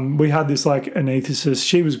 We had this like anesthetist.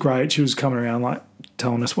 She was great. She was coming around like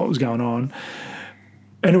telling us what was going on.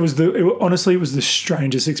 And honestly, it was the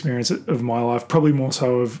strangest experience of my life, probably more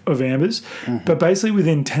so of Amber's. Mm-hmm. But basically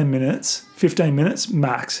within 10 minutes, 15 minutes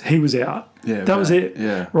max, he was out. Yeah, that was it.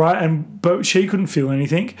 Yeah. Right. But she couldn't feel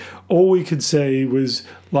anything. All we could see was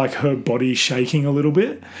like her body shaking a little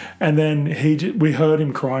bit. And then we heard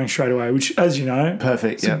him crying straight away, which, as you know,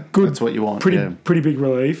 perfect. Yeah. That's what you want. Pretty big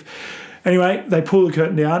relief. Anyway, they pull the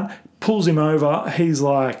curtain down, pulls him over. He's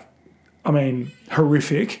like,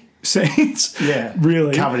 horrific scenes. Yeah.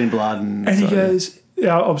 Really. Covered in blood. And he goes,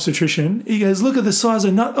 our obstetrician, he goes, look at the size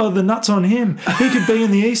of the nuts on him. He could be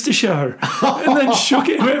in the Easter show. And then shook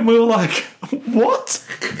him and we were like, what?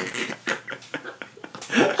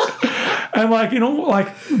 And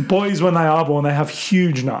like, boys, when they are born, they have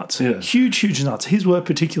huge nuts. Yeah. Huge nuts. His were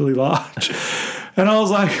particularly large. And I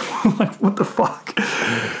was like, what the fuck?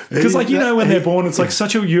 Because when they're born, it's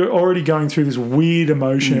like you're already going through this weird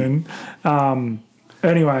emotion.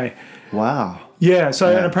 Anyway. Wow. Yeah.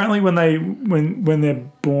 So and apparently when they're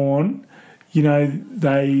born,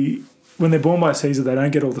 when they're born by Caesar, they don't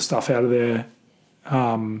get all the stuff out of their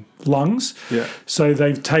lungs. Yeah. So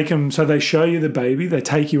they show you the baby, they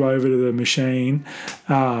take you over to the machine,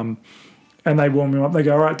 and they warm him up. They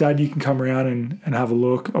go, all right, Dad, you can come around and have a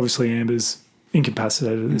look. Obviously Amber's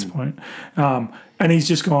incapacitated at this point. And he's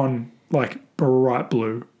just gone like bright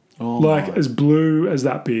blue. Oh, like as blue as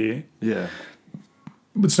that beer. Yeah.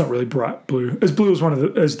 It's not really bright blue. As blue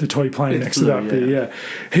as the toy plane next to that beer, yeah.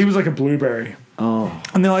 He was like a blueberry. Oh.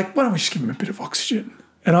 And they're like, why don't we just give him a bit of oxygen?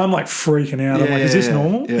 And I'm like freaking out. I'm like, is this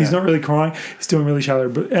normal? Yeah. He's not really crying. He's doing really shallow.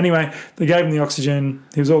 But anyway, they gave him the oxygen.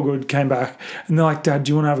 He was all good, came back. And they're like, Dad,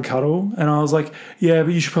 do you want to have a cuddle? And I was like, yeah,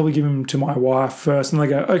 but you should probably give him to my wife first. And they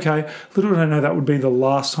go, okay. Little did I know that would be the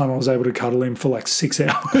last time I was able to cuddle him for like 6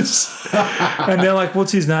 hours. And they're like,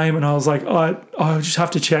 what's his name? And I was like, I just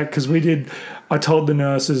have to check because I told the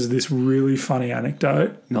nurses this really funny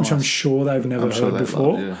anecdote, which I'm sure they've never heard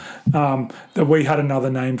before, that we had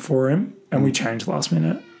another name for him and we changed last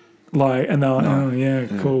minute. And they're like, oh, yeah,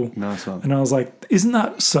 cool. Nice one. And I was like, isn't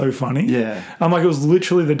that so funny? Yeah. I'm like, it was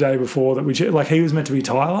literally the day before that he was meant to be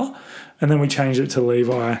Tyler and then we changed it to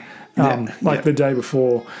Levi the day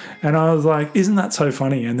before. And I was like, isn't that so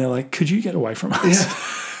funny? And they're like, could you get away from us?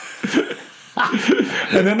 Yeah.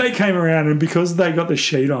 And then they came around and because they got the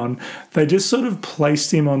sheet on, they just sort of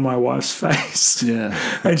placed him on my wife's face. Yeah.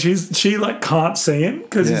 And she like can't see him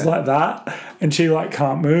because he's like that. And she like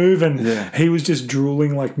can't move. And he was just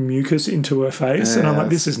drooling like mucus into her face. And I'm like,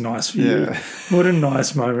 this is nice for you. What a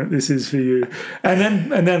nice moment this is for you. And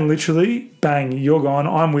then literally, bang, you're gone.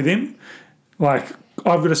 I'm with him. Like,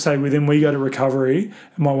 I've got to stay with him. We go to recovery.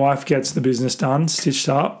 And my wife gets the business done, stitched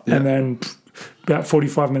up. Yeah. And then about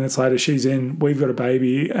 45 minutes later, she's in. We've got a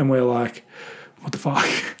baby. And we're like, what the fuck?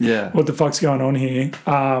 Yeah. What the fuck's going on here?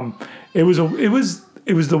 It was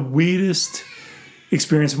the weirdest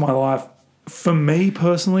experience of my life. For me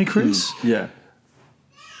personally, Chris,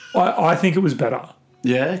 I think it was better.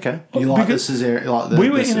 Yeah, okay. You like the cesarean? Like we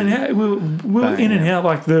were in and out. We were in and out.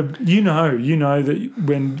 Like you know that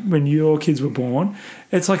when your kids were born,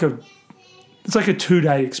 it's like a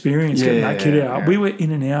 2-day experience getting that kid out. Yeah. We were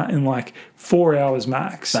in and out in like 4 hours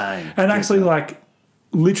max. Bang. And actually, like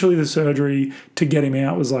literally, the surgery to get him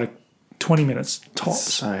out was like 20 minutes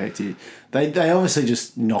tops. So hectic. They obviously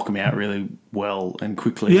just knock them out really well and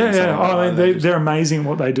quickly. Yeah, yeah. I mean, they're amazing at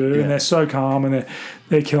what they do, and they're so calm, and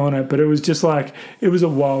they're killing it. But it was just like it was a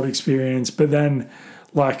wild experience. But then,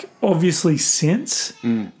 like obviously, since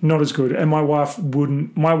not as good. And my wife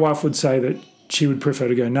would say that she would prefer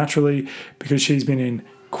to go naturally because she's been in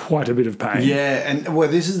quite a bit of pain. Yeah, and well,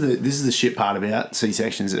 this is the shit part about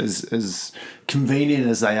C-sections. As convenient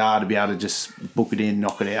as they are to be able to just book it in,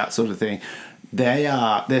 knock it out, sort of thing.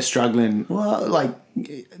 They're struggling. Well, like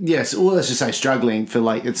yes, or let's just say struggling for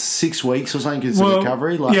like it's 6 weeks or something. It's a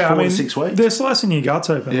recovery, like 4 to 6 weeks. They're slicing your guts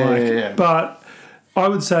open. Yeah. But I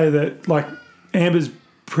would say that like Amber's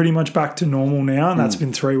pretty much back to normal now, and that's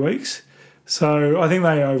been 3 weeks. So I think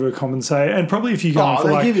they overcompensate, and probably if you're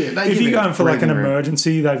going for like an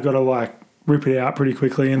emergency, they've got to like rip it out pretty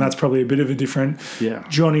quickly, and that's probably a bit of a different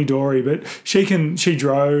Johnny Dory. But she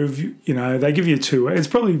drove, you know, they give you 2 weeks. It's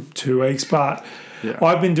probably 2 weeks, but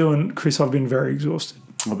I've been very exhausted.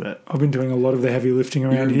 I bet. I've been doing a lot of the heavy lifting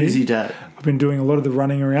You're a around here. busy dad. I've been doing a lot of the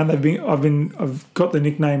running around. I've got the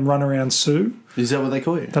nickname Run Around Sue. Is that what they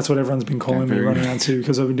call you? That's what everyone's been calling me, very Run good. Around Sue,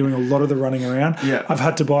 because I've been doing a lot of the running around. Yeah. I've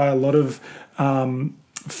had to buy a lot of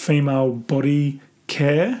female body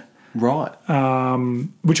care, Right.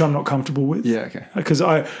 which I'm not comfortable with. Yeah, okay. Because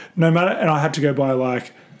I had to go buy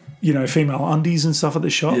like, female undies and stuff at the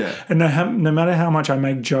shop. Yeah. And no matter how much I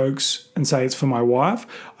make jokes and say it's for my wife,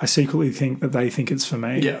 I secretly think that they think it's for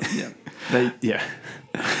me. Yeah, yeah.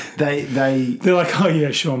 They They're like, oh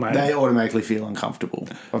yeah, sure, mate. they automatically feel uncomfortable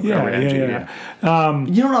around yeah.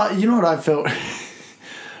 you. You know what I felt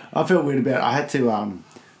I felt weird about? I had to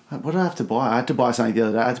what did I have to buy? I had to buy something the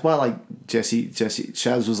other day. I had to buy like Jesse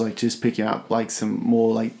Shaz was like just picking up like some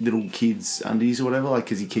more like little kids undies or whatever, like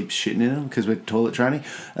because he keeps shitting in them because we're toilet training.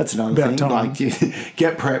 That's another About thing. time. Like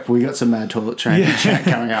get prepped. We got some mad toilet training chat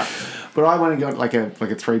coming up. But I went and got like a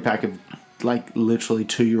 3-pack of like literally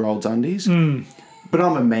 2-year-olds undies. But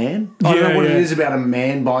I'm a man. I don't know what it is about a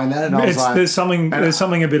man buying that. And I was like, there's something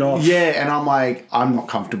a bit off. yeah, and I'm like, I'm not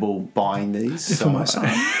comfortable buying these. For my son,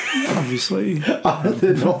 obviously.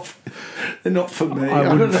 They're not for me. I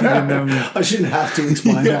wouldn't fit in them. I shouldn't have to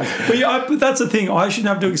explain that. But that's the thing. I shouldn't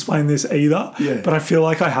have to explain this either. Yeah. But I feel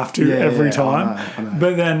like I have to every yeah, time. I know.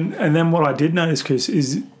 But then what I did notice, Chris,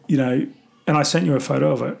 is and I sent you a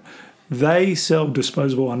photo of it. They sell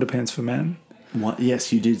disposable underpants for men. What?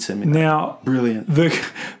 Yes, you did send me that. Now, Brilliant.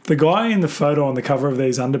 The guy in the photo on the cover of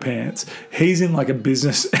these underpants, he's in like a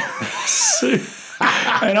business suit.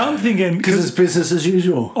 And I'm thinking... Because it's business as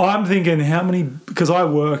usual. I'm thinking how many... Because I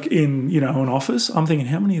work in, an office. I'm thinking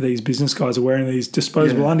how many of these business guys are wearing these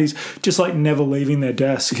disposable undies, just like never leaving their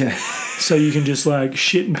desk. Yeah. So you can just like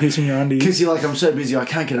shit and piss in your undies. Because you're like, I'm so busy, I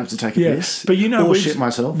can't get up to take a piss. But or shit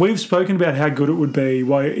myself. We've spoken about how good it would be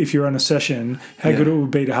if you're on a session, how good it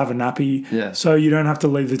would be to have a nappy. Yeah. So you don't have to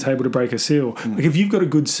leave the table to break a seal. Like if you've got a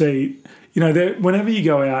good seat, whenever you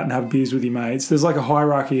go out and have beers with your mates, there's like a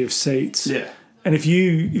hierarchy of seats. Yeah. And if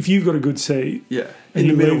you've got a good seat, Yeah. and In the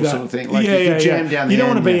you middle leave sort of thing. Like if you jam down the you don't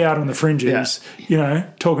want to end, be out on the fringes,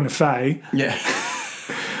 talking to Faye. Yeah.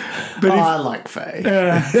 But I like Faye.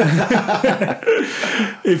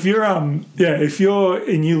 if you're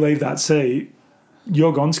and you leave that seat,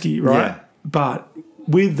 you're Gonski, right? Yeah. But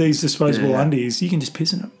with these disposable Yeah. undies, you can just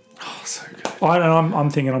piss in them. Oh, so good. I'm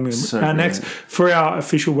thinking I'm going to So our next brilliant. for our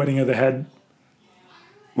official wedding of the head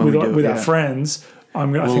When we do it, with our yeah. friends. I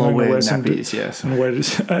think I'm We'll going all to wear wear some. nappies, yes. I'm going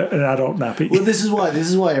to wear an adult nappy. Well, this is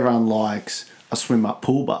why everyone likes a swim up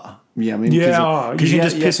pool bar. Yeah, I mean, Yeah, you can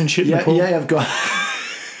just piss and shit in the pool. Yeah, I've got.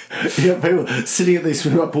 You have people sitting at these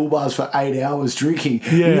swim up pool bars for 8 hours drinking.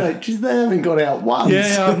 Yeah. You're like, geez, they haven't got out once.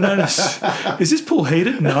 Yeah, I've noticed. Is this pool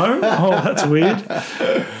heated? No. Oh, that's weird.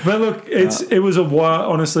 But look, it was a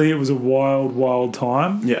wild. Honestly, it was a wild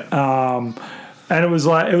time. Yeah. And it was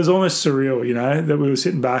almost surreal, that we were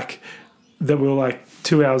sitting back, that we were like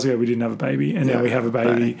 2 hours ago we didn't have a baby, and now we have a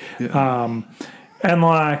baby. Yeah. And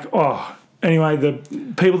anyway, the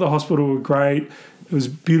people at the hospital were great. It was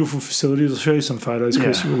beautiful facilities. I'll show you some photos,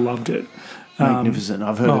 Chris. Yeah. You will loved it. Magnificent.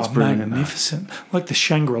 I've heard it's brilliant. Magnificent. Like the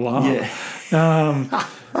Shangri-La. Yeah.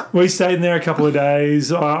 We stayed in there a couple of days.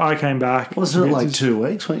 I came back. Wasn't it like 2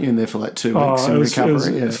 weeks? Weren't you in there for like 2 weeks in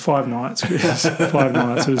recovery? It was 5 nights. Chris. 5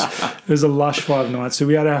 nights. It was a lush 5 nights. So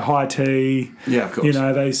we had our high tea. Yeah, of course.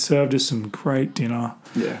 They served us some great dinner.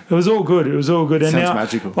 Yeah. It was all good. And Sounds now,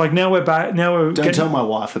 magical. Like now we're back. Now we're Don't tell my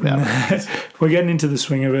wife about it. we're getting into the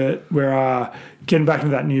swing of it. We're getting back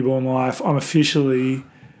into that newborn life. I'm officially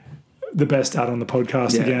the best dad on the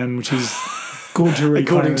podcast again, which is good to reclaim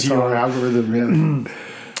According the to your title. algorithm, yeah.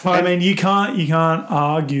 I mean, you can't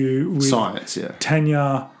argue with Science, yeah.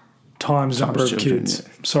 tenure times number of children, kids.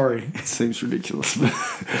 yeah. Sorry. It seems ridiculous.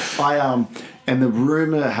 And the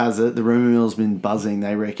rumor has it, the rumor mill's been buzzing.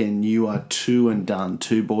 They reckon you are 2 and done,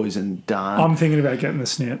 2 boys and done. I'm thinking about getting the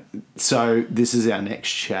snip. So this is our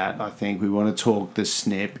next chat. I think we want to talk the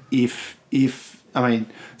snip. If I mean,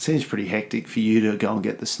 it seems pretty hectic for you to go and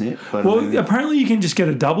get the snip. But Well, I mean, apparently you can just get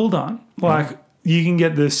a double done. Like you can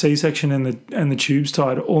get the C-section and the tubes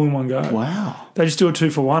tied all in one go. wow. They just do a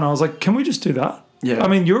 2-for-1. I was like, can we just do that? Yeah. I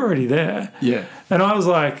mean, you're already there. Yeah. And I was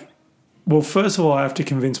like, well, first of all, I have to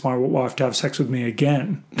convince my wife to have sex with me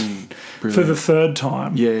again for the 3rd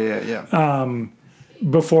time Yeah.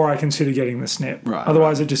 before I consider getting the snip. Right,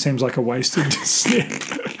 Otherwise, it just seems like a wasted snip.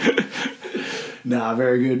 Nah,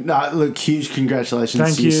 very good. Nah, look, huge congratulations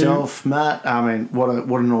Thank to you. yourself, Matt. I mean, what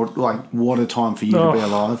a time for you to be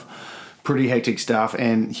alive. Pretty hectic stuff,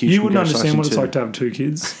 and huge. You wouldn't understand what it's to- like to have 2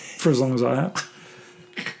 kids for as long as I have.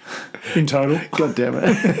 In total. God damn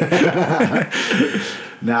it.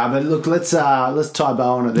 Nah, but look, let's tie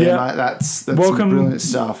bow on it there, Yeah. mate. That's some Welcome- brilliant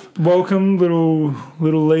stuff. Welcome, little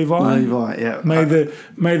Levi. Levi, yeah.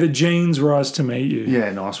 May the genes rise to meet you.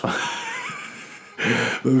 Yeah, nice one.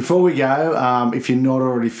 But before we go, if you're not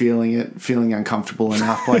already feeling uncomfortable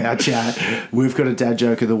enough by our chat, we've got a dad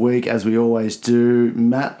joke of the week, as we always do.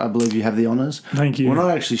 Matt, I believe you have the honours. Thank you. We're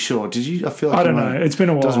not actually sure. Did you? I feel like I don't know. It's been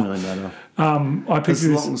a while. Doesn't really matter. I picked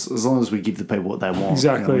this. As long as we give the people what they want.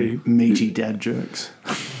 Exactly. You know, meaty dad jokes.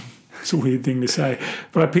 It's a weird thing to say,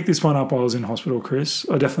 but I picked this one up while I was in hospital, Chris.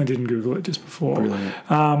 I definitely didn't Google it just before.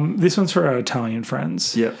 Brilliant. This one's for our Italian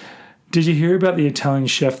friends. Yep. Did you hear about the Italian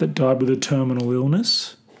chef that died with a terminal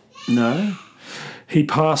illness? No? He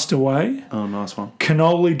passed away. Oh, nice one. Can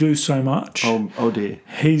only do so much. Oh dear.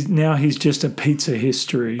 He's just a pizza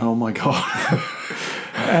history. Oh my God.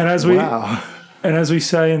 And as we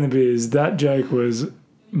say in the biz, that joke was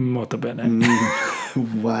molto bene.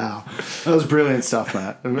 Wow. That was brilliant stuff,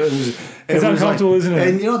 Matt. It's uncomfortable, isn't it?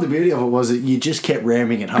 And you know what the beauty of it was? That you just kept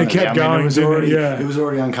ramming it home. It kept going, it was didn't it? already, Yeah. It was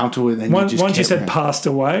already uncomfortable. And then Once you said ramming. passed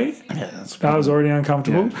away, Yeah, that's that was already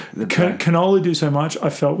uncomfortable. Yeah, Can only do so much, I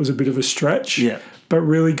felt was a bit of a stretch. Yeah. But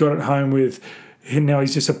really got it home with, now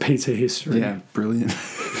he's just a pizza history. Yeah, brilliant.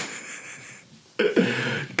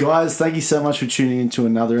 Guys, thank you so much for tuning into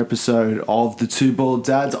another episode of The Two Bald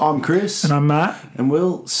Dads. I'm Chris. And I'm Matt. And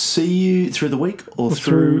we'll see you through the week or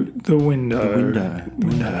Through the window.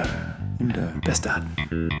 Window. Best dad.